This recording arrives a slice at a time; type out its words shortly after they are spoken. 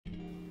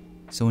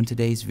So in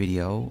today's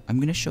video, I'm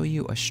going to show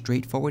you a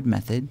straightforward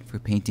method for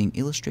painting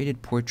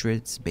illustrated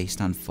portraits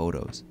based on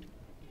photos.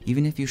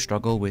 Even if you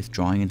struggle with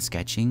drawing and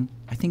sketching,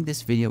 I think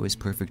this video is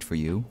perfect for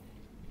you.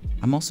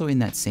 I'm also in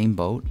that same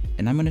boat,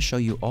 and I'm going to show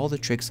you all the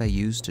tricks I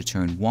use to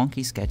turn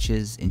wonky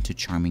sketches into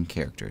charming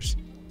characters.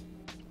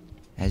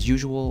 As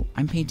usual,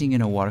 I'm painting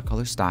in a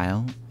watercolor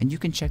style, and you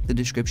can check the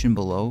description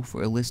below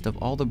for a list of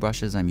all the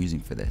brushes I'm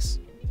using for this.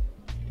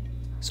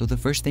 So the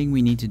first thing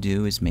we need to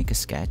do is make a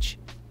sketch.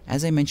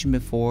 As I mentioned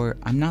before,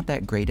 I'm not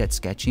that great at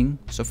sketching,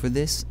 so for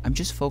this, I'm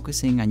just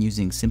focusing on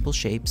using simple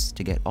shapes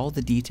to get all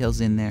the details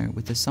in there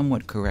with a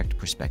somewhat correct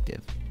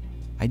perspective.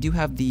 I do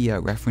have the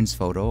reference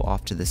photo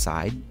off to the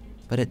side,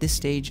 but at this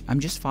stage,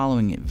 I'm just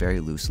following it very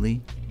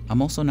loosely.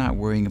 I'm also not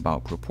worrying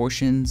about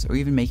proportions or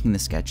even making the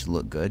sketch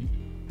look good.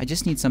 I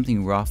just need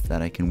something rough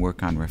that I can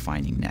work on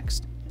refining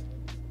next.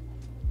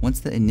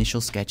 Once the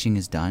initial sketching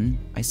is done,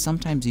 I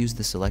sometimes use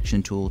the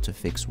selection tool to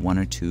fix one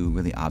or two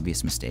really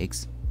obvious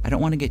mistakes. I don't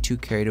want to get too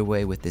carried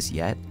away with this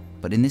yet,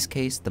 but in this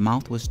case, the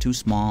mouth was too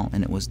small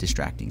and it was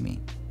distracting me.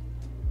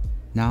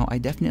 Now, I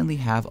definitely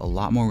have a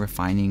lot more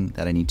refining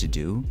that I need to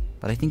do,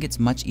 but I think it's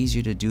much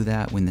easier to do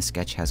that when the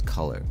sketch has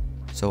color.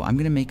 So I'm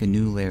going to make a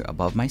new layer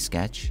above my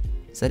sketch,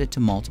 set it to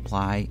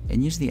multiply,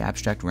 and use the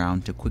abstract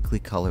round to quickly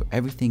color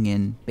everything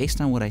in based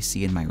on what I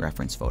see in my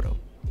reference photo.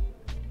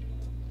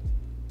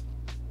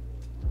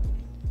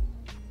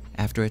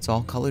 After it's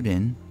all colored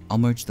in, I'll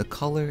merge the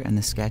color and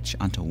the sketch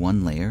onto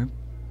one layer,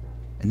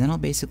 and then I'll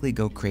basically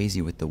go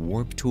crazy with the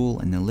warp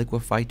tool and the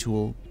liquify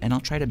tool, and I'll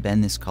try to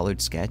bend this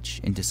colored sketch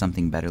into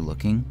something better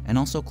looking and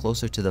also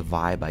closer to the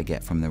vibe I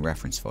get from the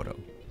reference photo.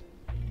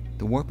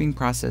 The warping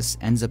process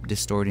ends up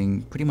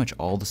distorting pretty much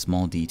all the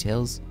small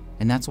details,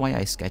 and that's why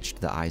I sketched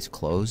the eyes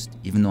closed,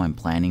 even though I'm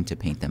planning to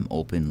paint them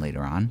open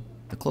later on.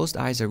 The closed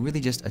eyes are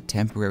really just a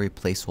temporary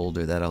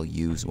placeholder that I'll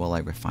use while I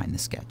refine the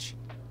sketch.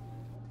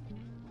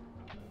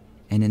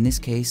 And in this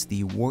case,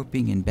 the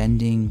warping and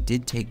bending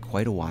did take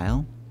quite a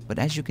while, but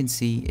as you can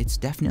see, it's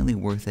definitely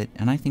worth it,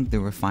 and I think the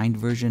refined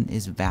version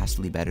is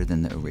vastly better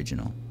than the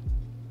original.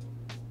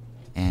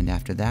 And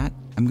after that,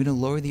 I'm going to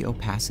lower the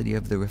opacity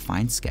of the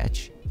refined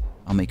sketch.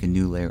 I'll make a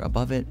new layer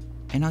above it,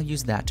 and I'll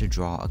use that to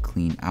draw a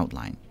clean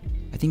outline.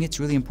 I think it's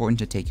really important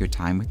to take your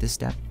time with this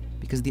step,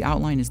 because the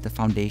outline is the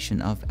foundation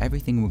of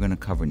everything we're going to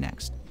cover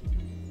next.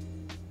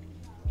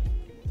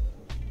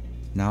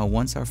 Now,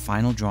 once our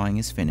final drawing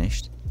is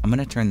finished, I'm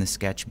going to turn the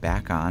sketch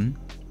back on.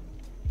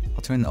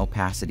 I'll turn the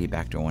opacity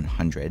back to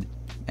 100,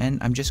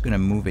 and I'm just going to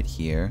move it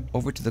here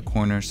over to the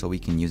corner so we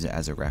can use it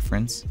as a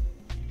reference.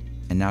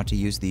 And now to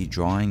use the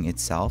drawing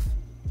itself,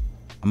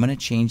 I'm going to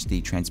change the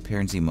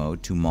transparency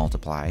mode to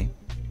multiply.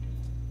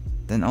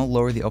 Then I'll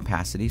lower the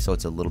opacity so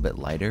it's a little bit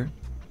lighter,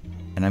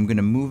 and I'm going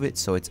to move it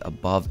so it's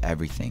above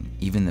everything,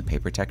 even the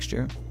paper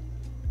texture.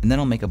 And then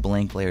I'll make a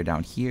blank layer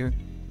down here,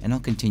 and I'll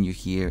continue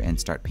here and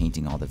start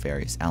painting all the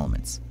various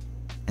elements.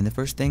 And the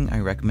first thing I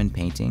recommend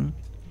painting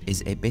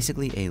is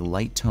basically a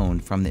light tone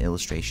from the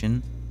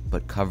illustration,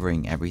 but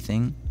covering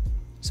everything.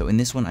 So in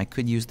this one, I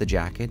could use the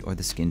jacket or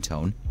the skin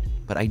tone,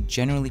 but I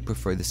generally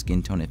prefer the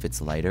skin tone if it's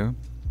lighter.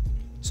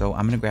 So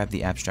I'm going to grab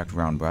the abstract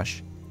round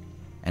brush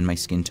and my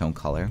skin tone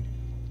color,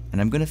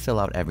 and I'm going to fill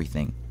out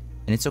everything.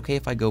 And it's okay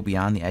if I go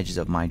beyond the edges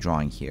of my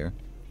drawing here,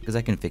 because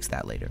I can fix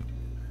that later.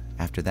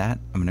 After that,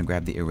 I'm going to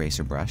grab the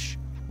eraser brush,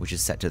 which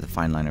is set to the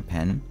Fineliner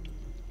Pen,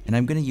 and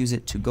I'm going to use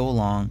it to go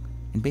along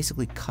and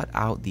basically cut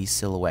out the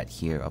silhouette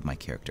here of my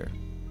character.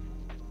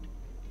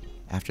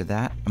 After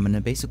that, I'm going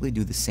to basically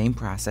do the same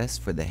process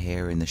for the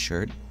hair and the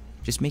shirt,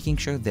 just making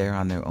sure they're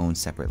on their own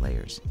separate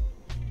layers.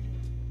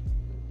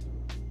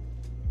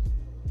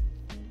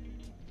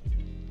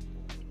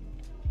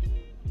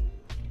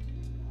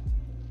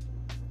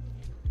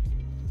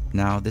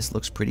 Now this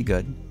looks pretty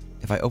good.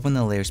 If I open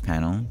the layers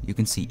panel, you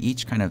can see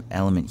each kind of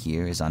element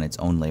here is on its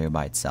own layer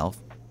by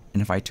itself,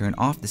 and if I turn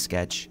off the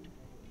sketch,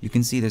 you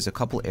can see there's a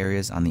couple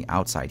areas on the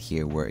outside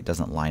here where it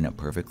doesn't line up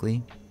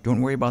perfectly. Don't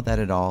worry about that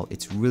at all,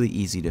 it's really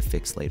easy to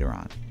fix later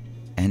on.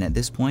 And at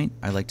this point,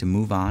 I like to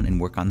move on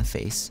and work on the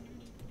face.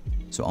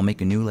 So I'll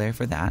make a new layer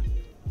for that.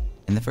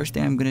 And the first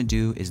thing I'm going to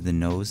do is the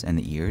nose and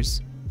the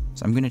ears.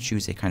 So I'm going to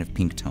choose a kind of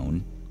pink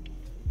tone.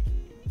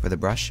 For the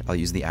brush, I'll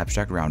use the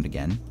abstract round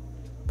again,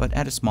 but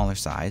at a smaller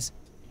size.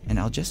 And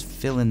I'll just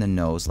fill in the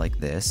nose like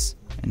this,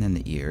 and then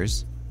the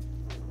ears.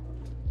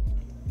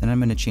 Then I'm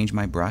going to change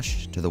my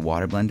brush to the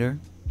water blender,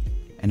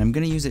 and I'm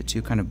going to use it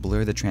to kind of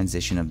blur the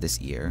transition of this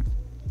ear.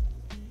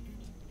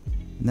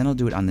 And then I'll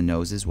do it on the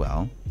nose as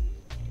well.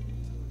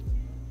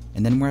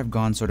 And then where I've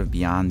gone sort of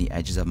beyond the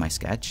edges of my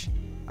sketch,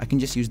 I can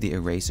just use the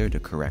eraser to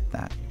correct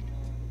that.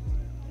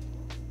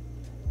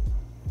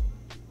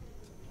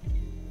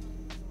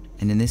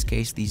 And in this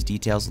case, these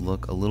details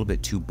look a little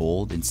bit too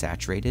bold and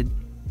saturated,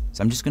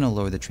 so I'm just going to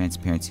lower the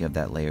transparency of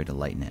that layer to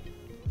lighten it.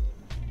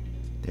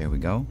 There we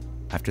go.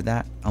 After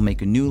that, I'll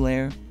make a new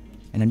layer,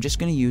 and I'm just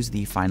going to use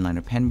the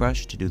Fineliner Pen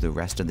brush to do the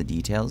rest of the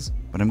details,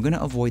 but I'm going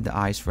to avoid the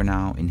eyes for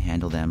now and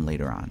handle them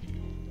later on.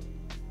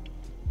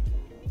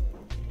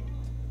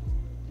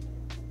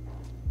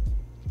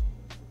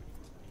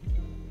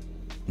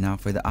 Now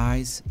for the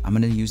eyes, I'm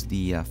going to use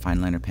the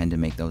Fineliner pen to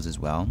make those as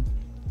well.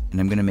 And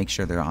I'm going to make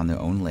sure they're on their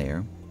own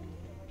layer.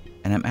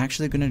 And I'm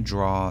actually going to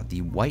draw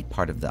the white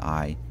part of the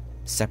eye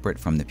separate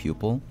from the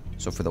pupil.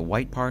 So for the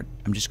white part,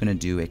 I'm just going to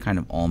do a kind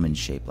of almond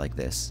shape like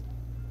this.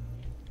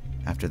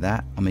 After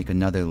that, I'll make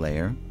another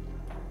layer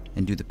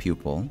and do the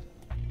pupil.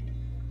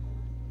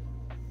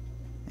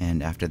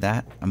 And after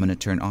that, I'm going to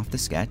turn off the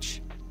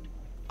sketch.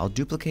 I'll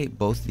duplicate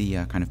both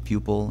the kind of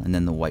pupil and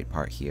then the white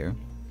part here.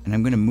 And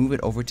I'm going to move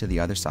it over to the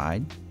other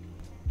side.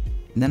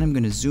 And then I'm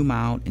going to zoom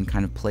out and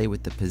kind of play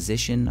with the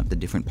position of the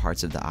different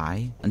parts of the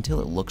eye until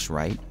it looks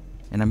right.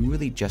 And I'm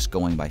really just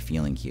going by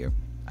feeling here.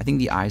 I think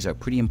the eyes are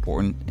pretty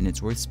important and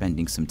it's worth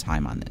spending some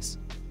time on this.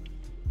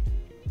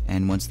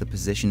 And once the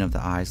position of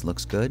the eyes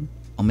looks good,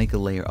 I'll make a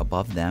layer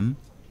above them.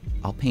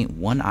 I'll paint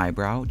one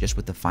eyebrow just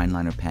with the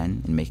Fineliner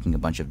pen and making a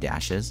bunch of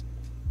dashes.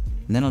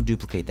 And then I'll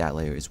duplicate that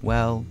layer as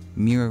well,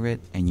 mirror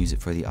it, and use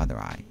it for the other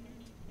eye.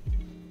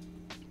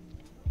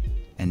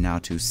 And now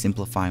to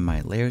simplify my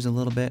layers a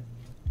little bit,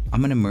 I'm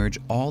going to merge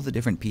all the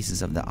different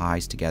pieces of the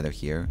eyes together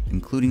here,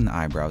 including the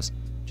eyebrows,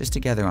 just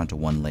together onto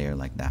one layer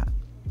like that.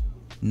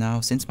 Now,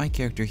 since my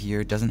character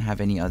here doesn't have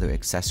any other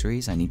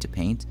accessories I need to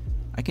paint,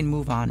 I can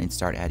move on and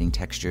start adding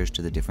textures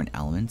to the different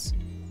elements.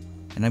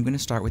 And I'm going to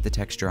start with the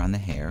texture on the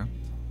hair.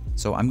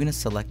 So I'm going to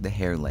select the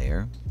hair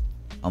layer.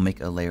 I'll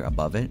make a layer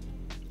above it.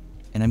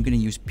 And I'm going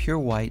to use pure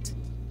white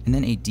and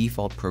then a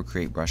default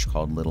Procreate brush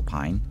called Little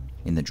Pine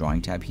in the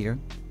drawing tab here.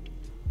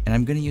 And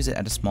I'm going to use it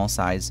at a small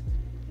size,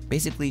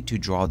 basically to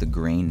draw the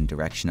grain and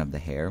direction of the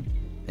hair.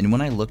 And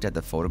when I looked at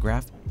the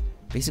photograph,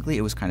 basically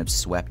it was kind of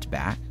swept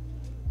back.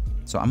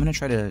 So I'm going to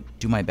try to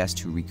do my best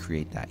to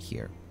recreate that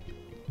here.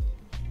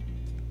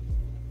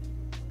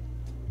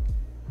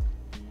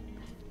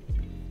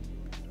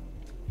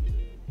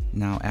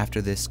 Now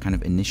after this kind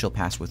of initial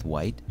pass with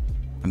white,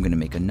 I'm going to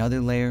make another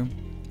layer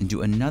and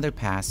do another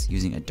pass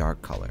using a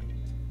dark color.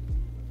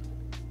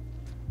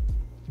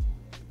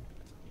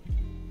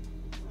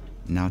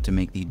 Now to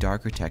make the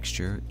darker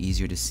texture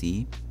easier to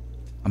see,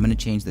 I'm going to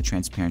change the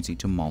transparency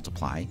to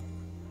multiply.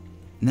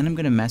 And then I'm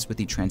going to mess with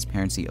the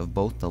transparency of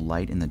both the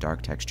light and the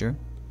dark texture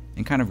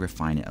and kind of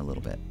refine it a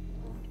little bit.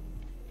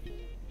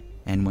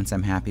 And once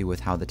I'm happy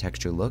with how the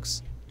texture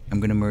looks, I'm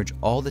going to merge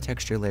all the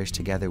texture layers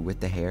together with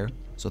the hair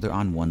so they're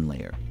on one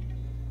layer.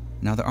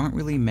 Now there aren't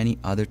really many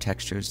other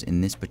textures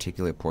in this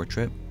particular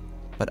portrait,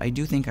 but I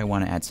do think I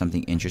want to add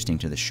something interesting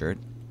to the shirt.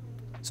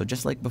 So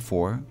just like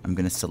before, I'm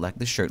going to select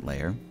the shirt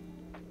layer.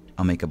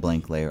 I'll make a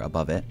blank layer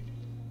above it,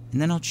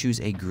 and then I'll choose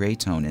a gray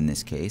tone in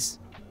this case,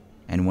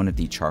 and one of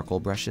the charcoal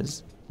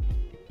brushes.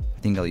 I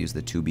think I'll use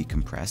the 2B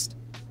compressed,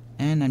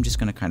 and I'm just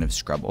going to kind of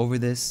scrub over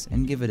this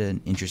and give it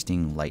an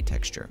interesting light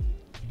texture.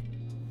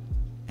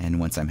 And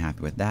once I'm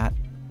happy with that,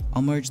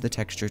 I'll merge the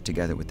texture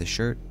together with the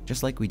shirt,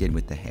 just like we did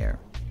with the hair.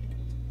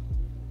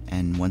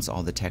 And once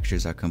all the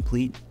textures are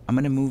complete, I'm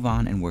going to move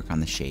on and work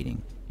on the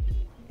shading.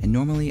 And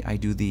normally I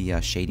do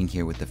the shading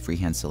here with the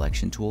freehand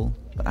selection tool,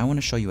 but I want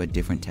to show you a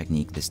different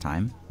technique this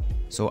time.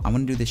 So I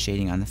want to do the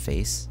shading on the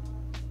face.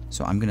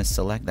 So I'm going to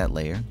select that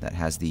layer that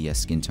has the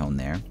skin tone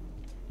there.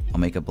 I'll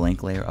make a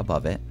blank layer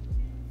above it.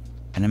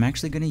 And I'm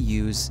actually going to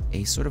use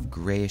a sort of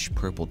grayish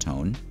purple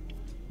tone.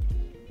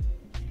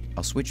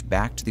 I'll switch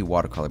back to the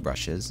watercolor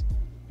brushes,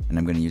 and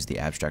I'm going to use the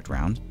abstract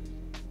round.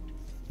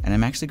 And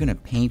I'm actually going to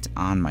paint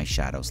on my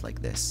shadows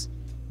like this.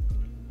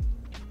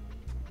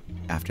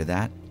 After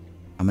that,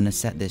 I'm going to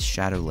set this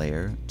shadow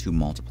layer to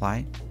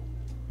multiply.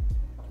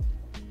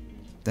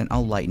 Then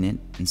I'll lighten it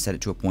and set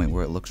it to a point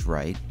where it looks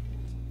right.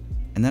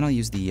 And then I'll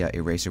use the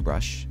eraser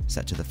brush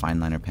set to the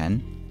Fineliner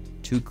pen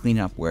to clean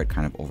up where it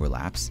kind of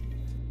overlaps.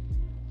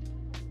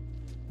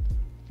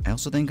 I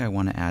also think I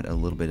want to add a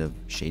little bit of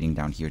shading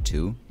down here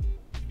too.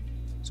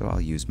 So I'll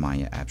use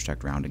my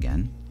abstract round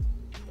again.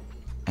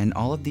 And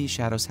all of these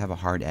shadows have a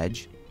hard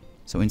edge.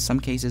 So in some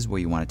cases where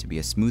you want it to be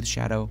a smooth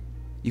shadow,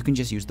 you can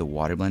just use the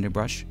water blender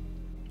brush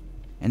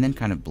and then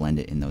kind of blend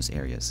it in those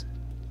areas.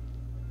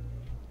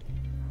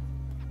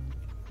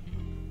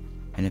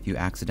 And if you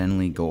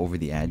accidentally go over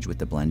the edge with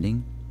the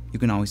blending, you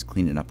can always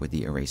clean it up with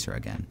the eraser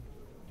again.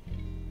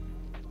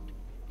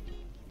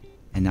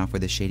 And now for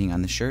the shading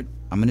on the shirt,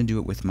 I'm going to do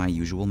it with my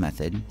usual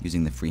method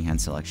using the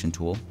freehand selection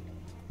tool.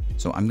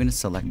 So I'm going to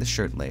select the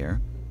shirt layer,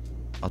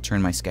 I'll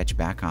turn my sketch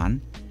back on,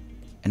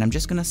 and I'm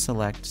just going to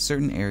select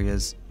certain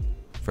areas,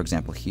 for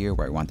example here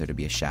where I want there to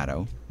be a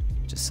shadow,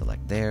 just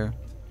select there,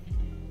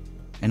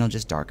 and I'll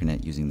just darken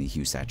it using the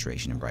hue,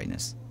 saturation, and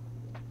brightness.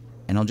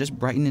 And I'll just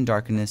brighten and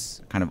darken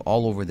this kind of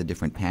all over the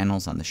different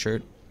panels on the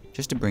shirt,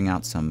 just to bring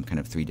out some kind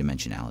of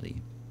three-dimensionality.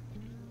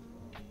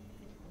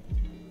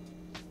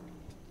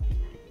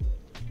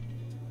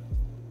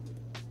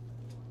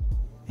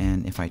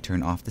 And if I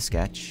turn off the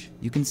sketch,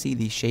 you can see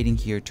the shading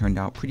here turned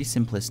out pretty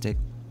simplistic,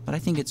 but I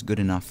think it's good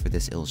enough for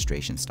this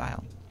illustration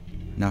style.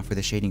 Now for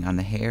the shading on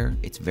the hair,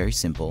 it's very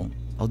simple.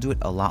 I'll do it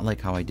a lot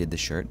like how I did the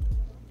shirt.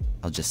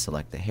 I'll just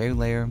select the hair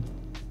layer,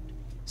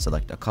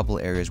 select a couple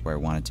areas where I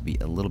want it to be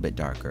a little bit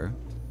darker,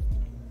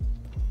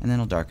 and then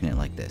I'll darken it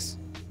like this.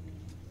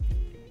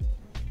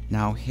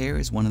 Now, hair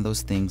is one of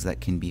those things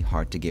that can be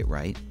hard to get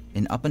right,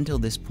 and up until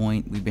this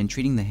point, we've been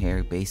treating the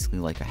hair basically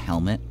like a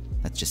helmet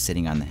that's just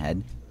sitting on the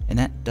head, and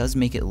that does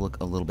make it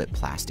look a little bit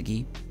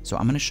plasticky, so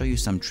I'm going to show you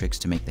some tricks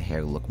to make the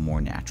hair look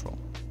more natural.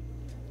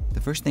 The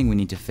first thing we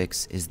need to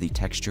fix is the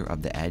texture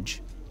of the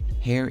edge.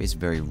 Hair is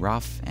very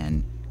rough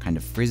and kind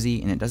of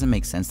frizzy, and it doesn't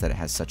make sense that it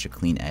has such a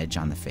clean edge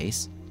on the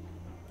face.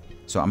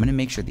 So I'm going to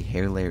make sure the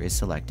hair layer is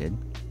selected.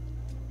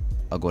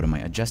 I'll go to my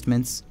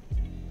adjustments,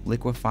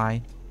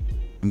 liquefy.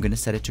 I'm going to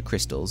set it to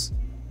crystals.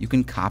 You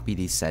can copy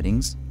these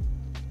settings,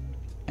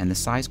 and the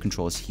size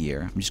control is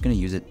here. I'm just going to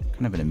use it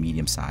kind of at a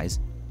medium size.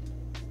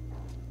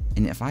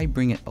 And if I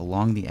bring it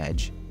along the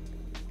edge,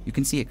 you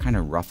can see it kind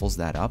of ruffles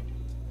that up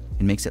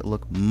and makes it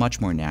look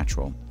much more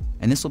natural.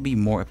 And this will be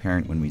more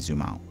apparent when we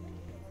zoom out.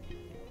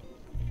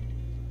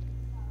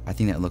 I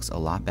think that looks a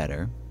lot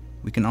better.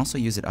 We can also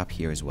use it up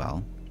here as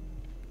well.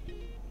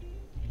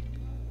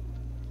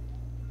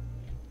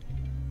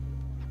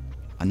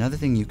 Another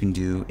thing you can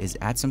do is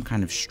add some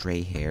kind of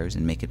stray hairs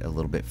and make it a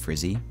little bit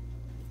frizzy.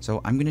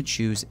 So I'm going to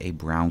choose a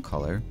brown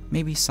color,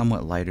 maybe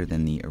somewhat lighter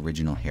than the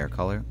original hair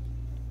color.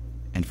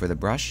 And for the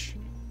brush,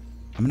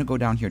 I'm going to go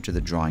down here to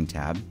the drawing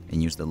tab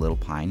and use the little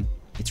pine.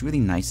 It's really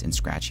nice and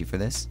scratchy for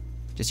this.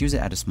 Just use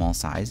it at a small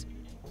size.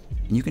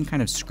 And you can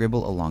kind of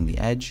scribble along the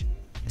edge,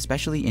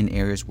 especially in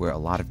areas where a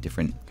lot of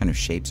different kind of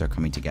shapes are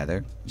coming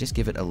together. Just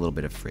give it a little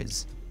bit of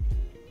frizz.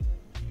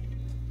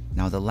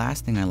 Now, the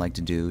last thing I like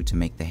to do to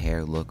make the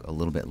hair look a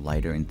little bit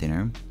lighter and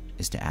thinner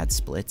is to add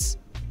splits.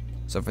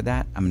 So for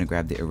that, I'm going to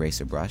grab the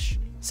eraser brush,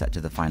 set to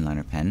the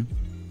Fineliner Pen.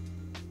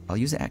 I'll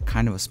use it at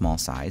kind of a small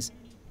size,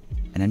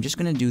 and I'm just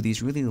going to do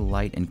these really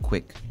light and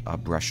quick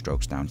brush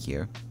strokes down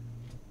here.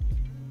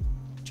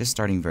 Just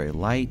starting very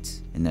light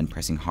and then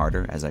pressing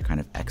harder as I kind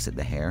of exit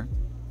the hair.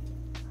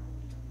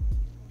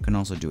 You can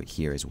also do it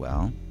here as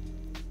well,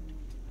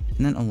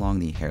 and then along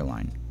the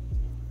hairline.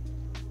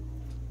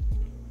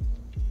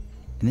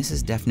 And this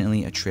is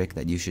definitely a trick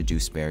that you should do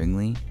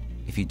sparingly.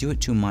 If you do it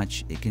too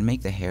much, it can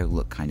make the hair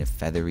look kind of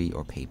feathery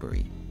or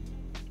papery.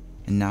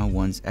 And now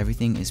once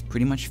everything is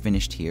pretty much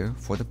finished here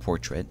for the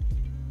portrait,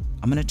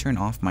 I'm going to turn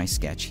off my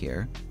sketch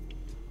here.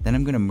 Then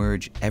I'm going to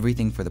merge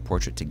everything for the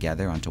portrait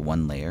together onto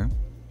one layer.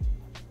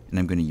 And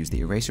I'm going to use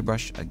the eraser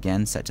brush,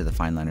 again set to the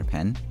Fineliner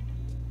Pen.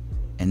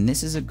 And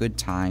this is a good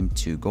time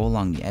to go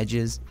along the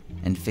edges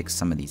and fix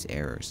some of these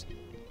errors.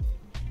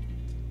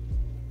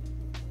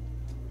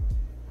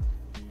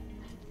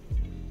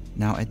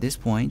 Now at this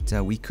point,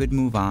 we could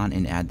move on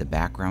and add the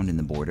background in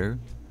the border,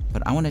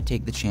 but I want to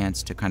take the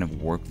chance to kind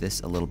of warp this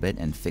a little bit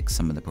and fix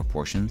some of the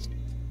proportions.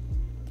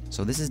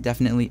 So this is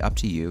definitely up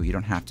to you, you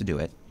don't have to do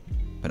it,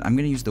 but I'm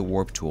going to use the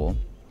warp tool,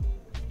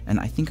 and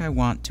I think I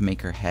want to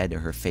make her head or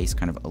her face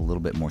kind of a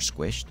little bit more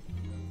squished.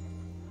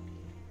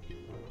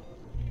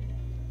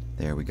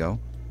 There we go.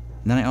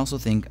 And then I also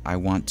think I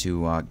want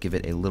to give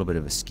it a little bit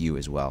of a skew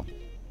as well.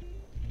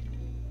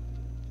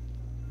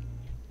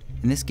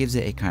 And this gives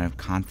it a kind of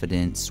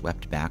confident,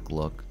 swept back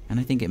look, and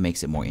I think it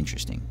makes it more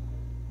interesting.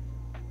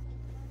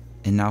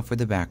 And now for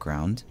the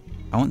background,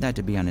 I want that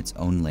to be on its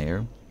own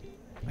layer.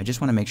 I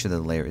just want to make sure the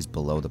layer is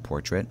below the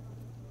portrait.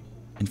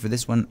 And for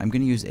this one, I'm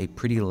going to use a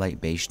pretty light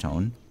beige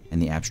tone in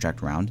the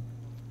abstract round.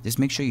 Just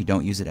make sure you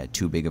don't use it at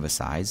too big of a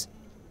size.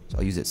 So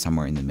I'll use it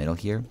somewhere in the middle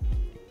here.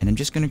 And I'm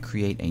just going to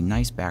create a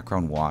nice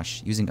background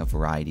wash using a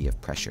variety of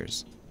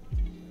pressures.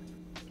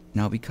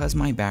 Now because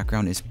my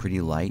background is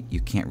pretty light, you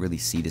can't really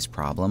see this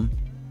problem,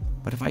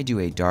 but if I do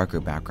a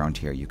darker background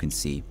here, you can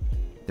see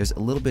there's a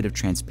little bit of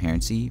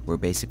transparency where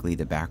basically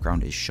the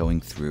background is showing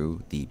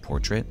through the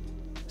portrait.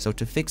 So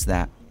to fix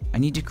that, I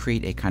need to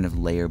create a kind of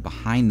layer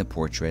behind the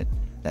portrait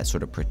that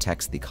sort of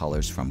protects the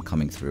colors from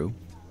coming through.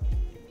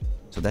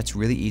 So that's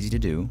really easy to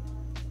do.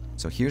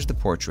 So here's the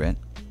portrait.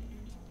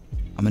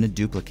 I'm going to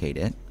duplicate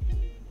it,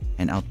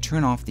 and I'll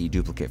turn off the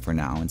duplicate for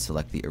now and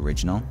select the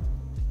original.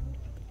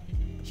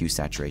 Hue,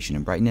 saturation,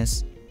 and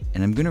brightness,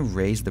 and I'm going to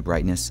raise the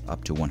brightness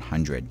up to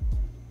 100.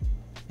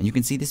 And you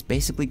can see this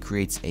basically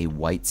creates a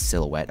white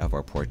silhouette of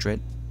our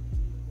portrait.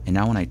 And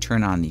now when I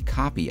turn on the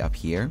copy up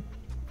here,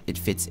 it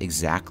fits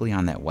exactly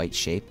on that white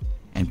shape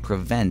and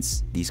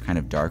prevents these kind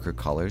of darker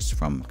colors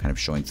from kind of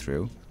showing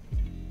through.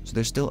 So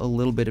there's still a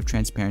little bit of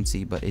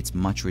transparency, but it's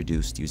much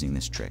reduced using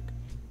this trick.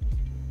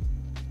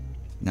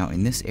 Now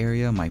in this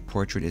area, my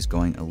portrait is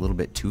going a little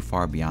bit too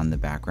far beyond the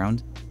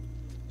background.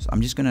 So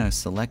I'm just going to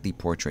select the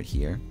portrait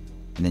here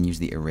and then use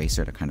the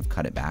eraser to kind of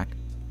cut it back.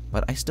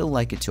 But I still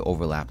like it to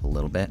overlap a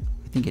little bit.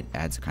 I think it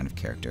adds a kind of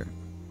character.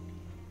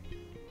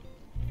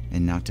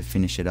 And now to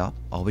finish it up,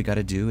 all we got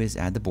to do is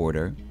add the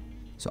border.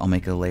 So I'll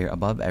make a layer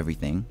above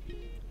everything.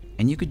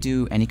 And you could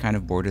do any kind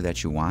of border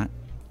that you want,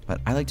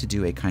 but I like to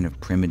do a kind of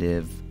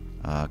primitive,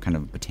 kind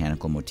of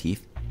botanical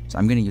motif. So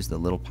I'm going to use the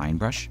little pine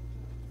brush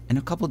and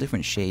a couple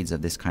different shades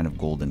of this kind of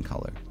golden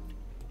color.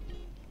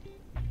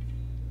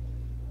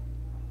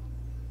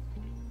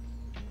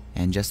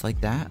 And just like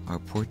that, our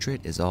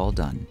portrait is all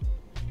done.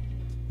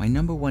 My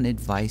number one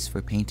advice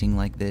for painting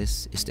like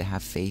this is to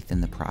have faith in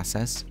the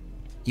process.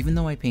 Even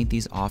though I paint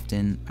these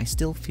often, I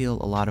still feel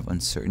a lot of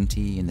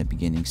uncertainty in the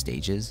beginning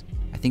stages.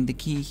 I think the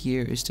key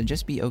here is to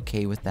just be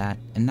okay with that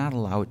and not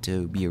allow it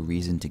to be a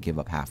reason to give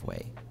up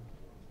halfway.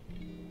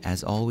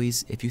 As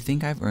always, if you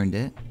think I've earned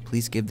it,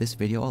 please give this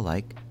video a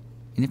like.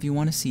 And if you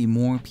want to see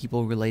more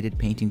people-related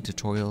painting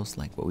tutorials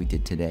like what we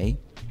did today,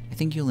 I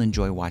think you'll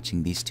enjoy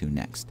watching these two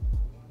next.